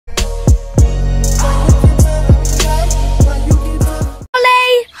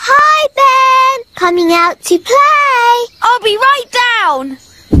coming out to play. I'll be right down.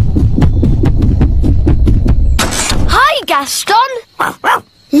 Hi, Gaston.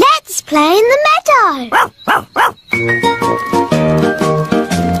 Let's play in the meadow.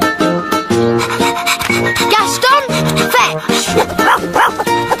 Gaston, fetch.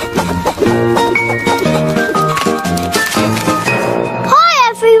 Hi,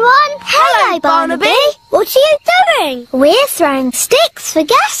 everyone. Hello, Barnaby. What are you doing? We're throwing sticks for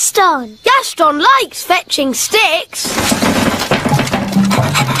Gaston. Gaston likes fetching sticks.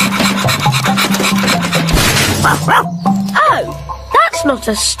 Oh, that's not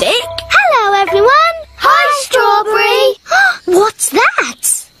a stick. Hello, everyone. Hi, Strawberry. What's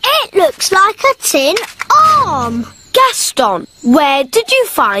that? It looks like a tin arm. Gaston, where did you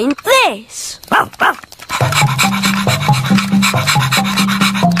find this?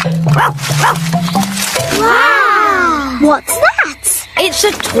 Wow! What's that? It's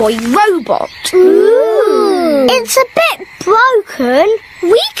a toy robot. Ooh! It's a bit broken.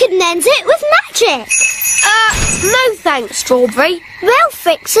 We could mend it with magic. No thanks, Strawberry. We'll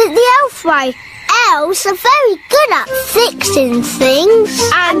fix it the elf way. Elves are very good at fixing things.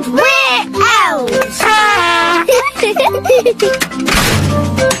 And we're elves.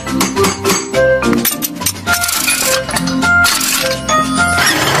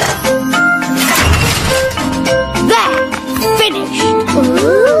 There, finished.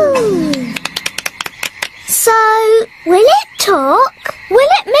 Ooh. So, will it talk? Will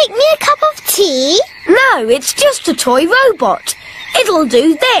it make me a cup of tea? No, it's just a toy robot. It'll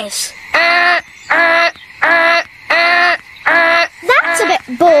do this. That's a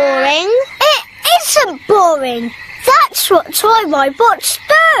bit boring. It isn't boring. That's what toy robots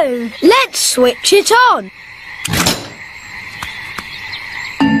do. Let's switch it on.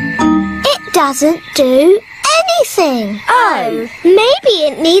 It doesn't do anything. Oh. Maybe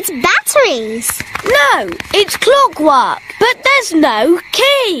it needs batteries. No, it's clockwork, but there's no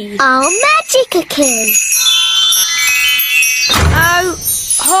key. I'll magic a key. Oh,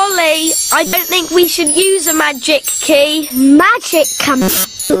 Holly, I don't think we should use a magic key. Magic can be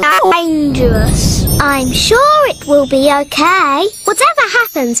dangerous. I'm sure it will be okay. Whatever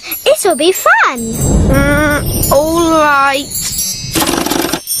happens, it'll be fun. All right.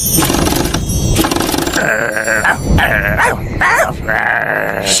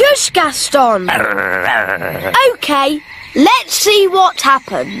 Shush, Gaston. Okay, let's see what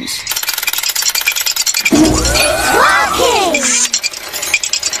happens. It's working!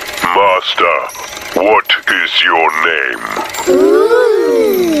 Master, what is your name?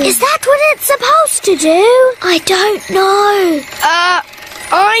 Ooh. Is that what it's supposed to do? I don't know.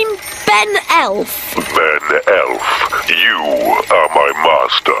 I'm Ben Elf. Ben Elf, you are my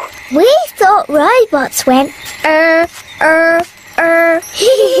master. We thought robots went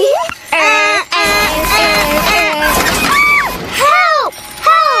Help!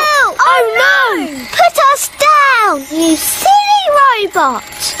 Help! Oh no! Put us down, you silly robot!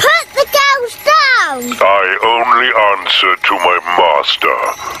 Put the girls down! I only answer to my master,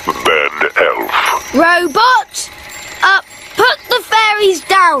 Ben Elf. Robot, put the fairies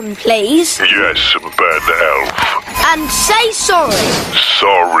down, please. Yes, Ben Elf. And say sorry.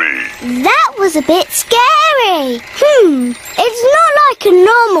 Sorry. That was a bit scary. It's not like a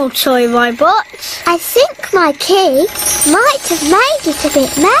normal toy robot. I think my key might have made it a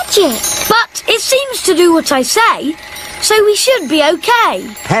bit magic. But it seems to do what I say, so we should be okay.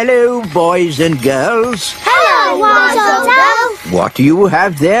 Hello, boys and girls. Hello, Wise Old Elf. What do you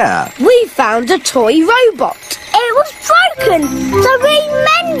have there? We found a toy robot. It was broken, so we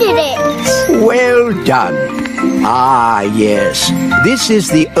mended it. Well done. Ah, yes. This is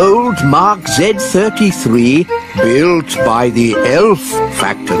the old Mark Z33 built by the Elf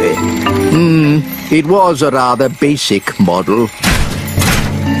Factory. It was a rather basic model.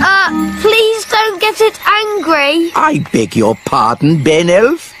 Please don't get it angry. I beg your pardon, Ben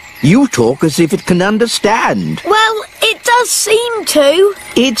Elf. You talk as if it can understand. Well, it does seem to.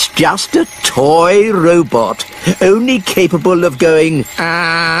 It's just a toy robot, only capable of going,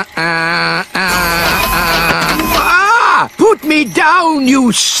 Put me down,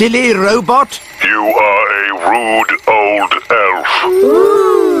 you silly robot! You are a rude old elf.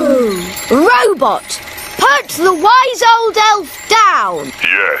 Ooh. Robot, put the wise old elf down.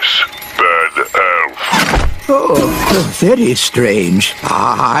 Yes, Ben Elf. Oh, very strange.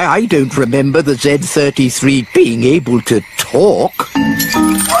 I don't remember the Z33 being able to talk.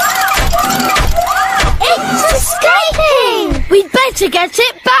 It's escaping! We'd better get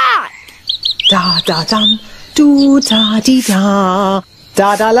it back. Da da dum, do da dee da,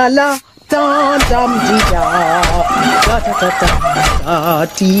 da da la la, da dum dee da, da da da da, da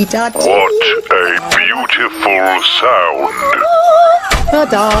dee da dee. What a beautiful sound.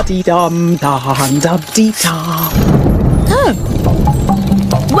 Da-da-dee-dum-da-dum-dee-da. Oh,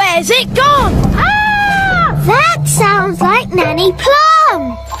 Where's it gone? Ah! That sounds like Nanny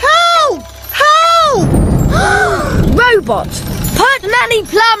Plum. Help! Help! Robot, put Nanny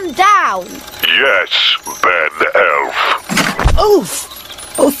Plum down. Yes, Ben Elf. oof.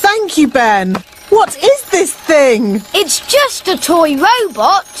 Oh, thank you, Ben. What is this thing? It's just a toy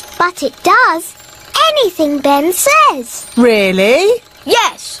robot. But it does anything Ben says. Really?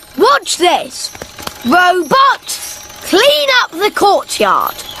 Yes, watch this. Robot, clean up the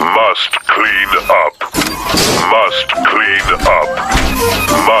courtyard. Must clean up. Must clean up.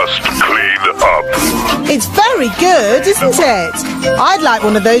 Must clean up. It's very good, isn't it? I'd like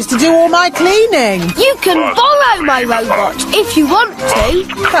one of those to do all my cleaning. You can borrow my robot if you want to.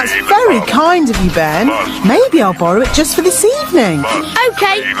 That's very kind of you, Ben. Maybe I'll borrow it just for this evening.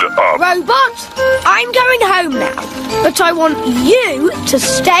 Okay, Robot, I'm going home now. But I want you to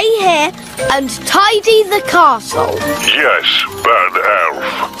stay here and tidy the castle. Yes, Ben Elf.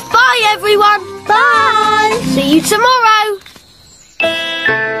 Bye, everyone. Bye. See you tomorrow.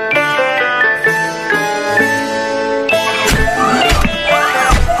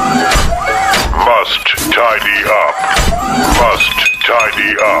 Must tidy up. Must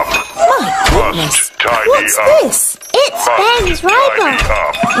tidy up. Must tidy What's up. this? It's Must Ben's tidy robot.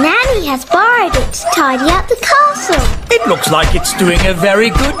 up. Nanny has borrowed it to tidy up the castle. It looks like it's doing a very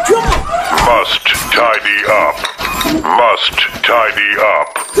good job. Must tidy up. Must tidy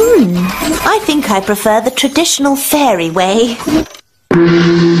up. I think I prefer the traditional fairy way.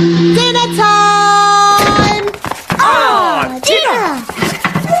 Dinner time! Dinner.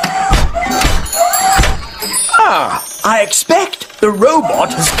 I expect the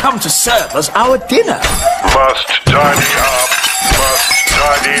robot has come to serve us our dinner. Must tidy up. Must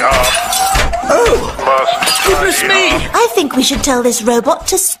tidy up. Oh, Must goodness tidy me! up. I think we should tell this robot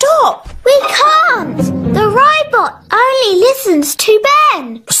to stop. We can't. The robot only listens to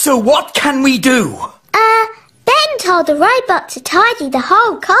Ben. So what can we do? Ben told the robot to tidy the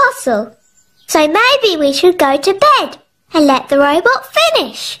whole castle. So maybe we should go to bed and let the robot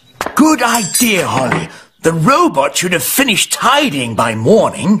finish. Good idea, Holly. The robot should have finished tidying by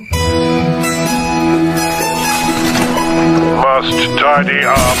morning. Must tidy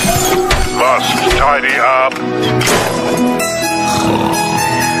up. Must tidy up.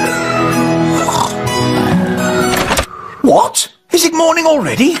 What? Is it morning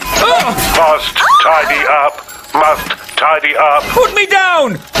already? Must tidy up. Must tidy up. Put me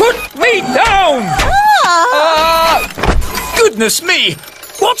down! Put me down! Goodness me!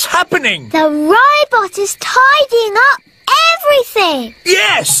 What's happening? The robot is tidying up everything.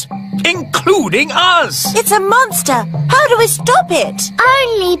 Yes, including us. It's a monster. How do we stop it?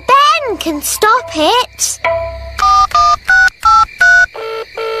 Only Ben can stop it.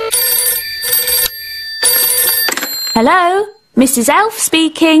 Hello, Mrs. Elf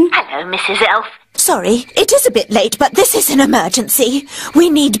speaking. Hello, Mrs. Elf. Sorry, it is a bit late, but this is an emergency. We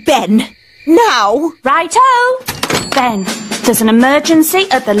need Ben. Now. Righto! Ben, there's an emergency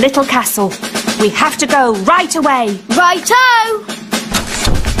at the little castle. We have to go right away. Righto!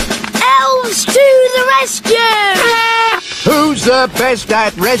 Elves to the rescue! Who's the best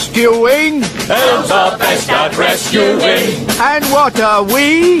at rescuing? Elves are best at rescuing. And what are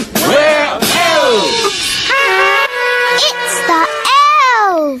we? We're elves! It's the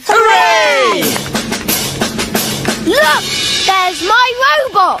elves. Hooray! Look, there's my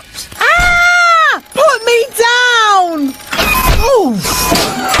robot. Put me down! Oof!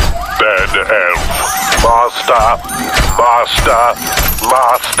 Ben Elf. Master. Master.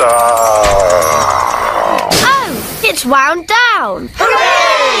 Master. Oh, it's wound down.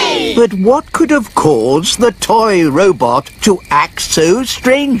 Hooray! But what could have caused the toy robot to act so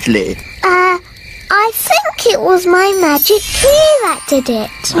strangely? I think it was my magic key that did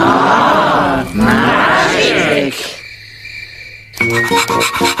it.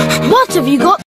 What have you got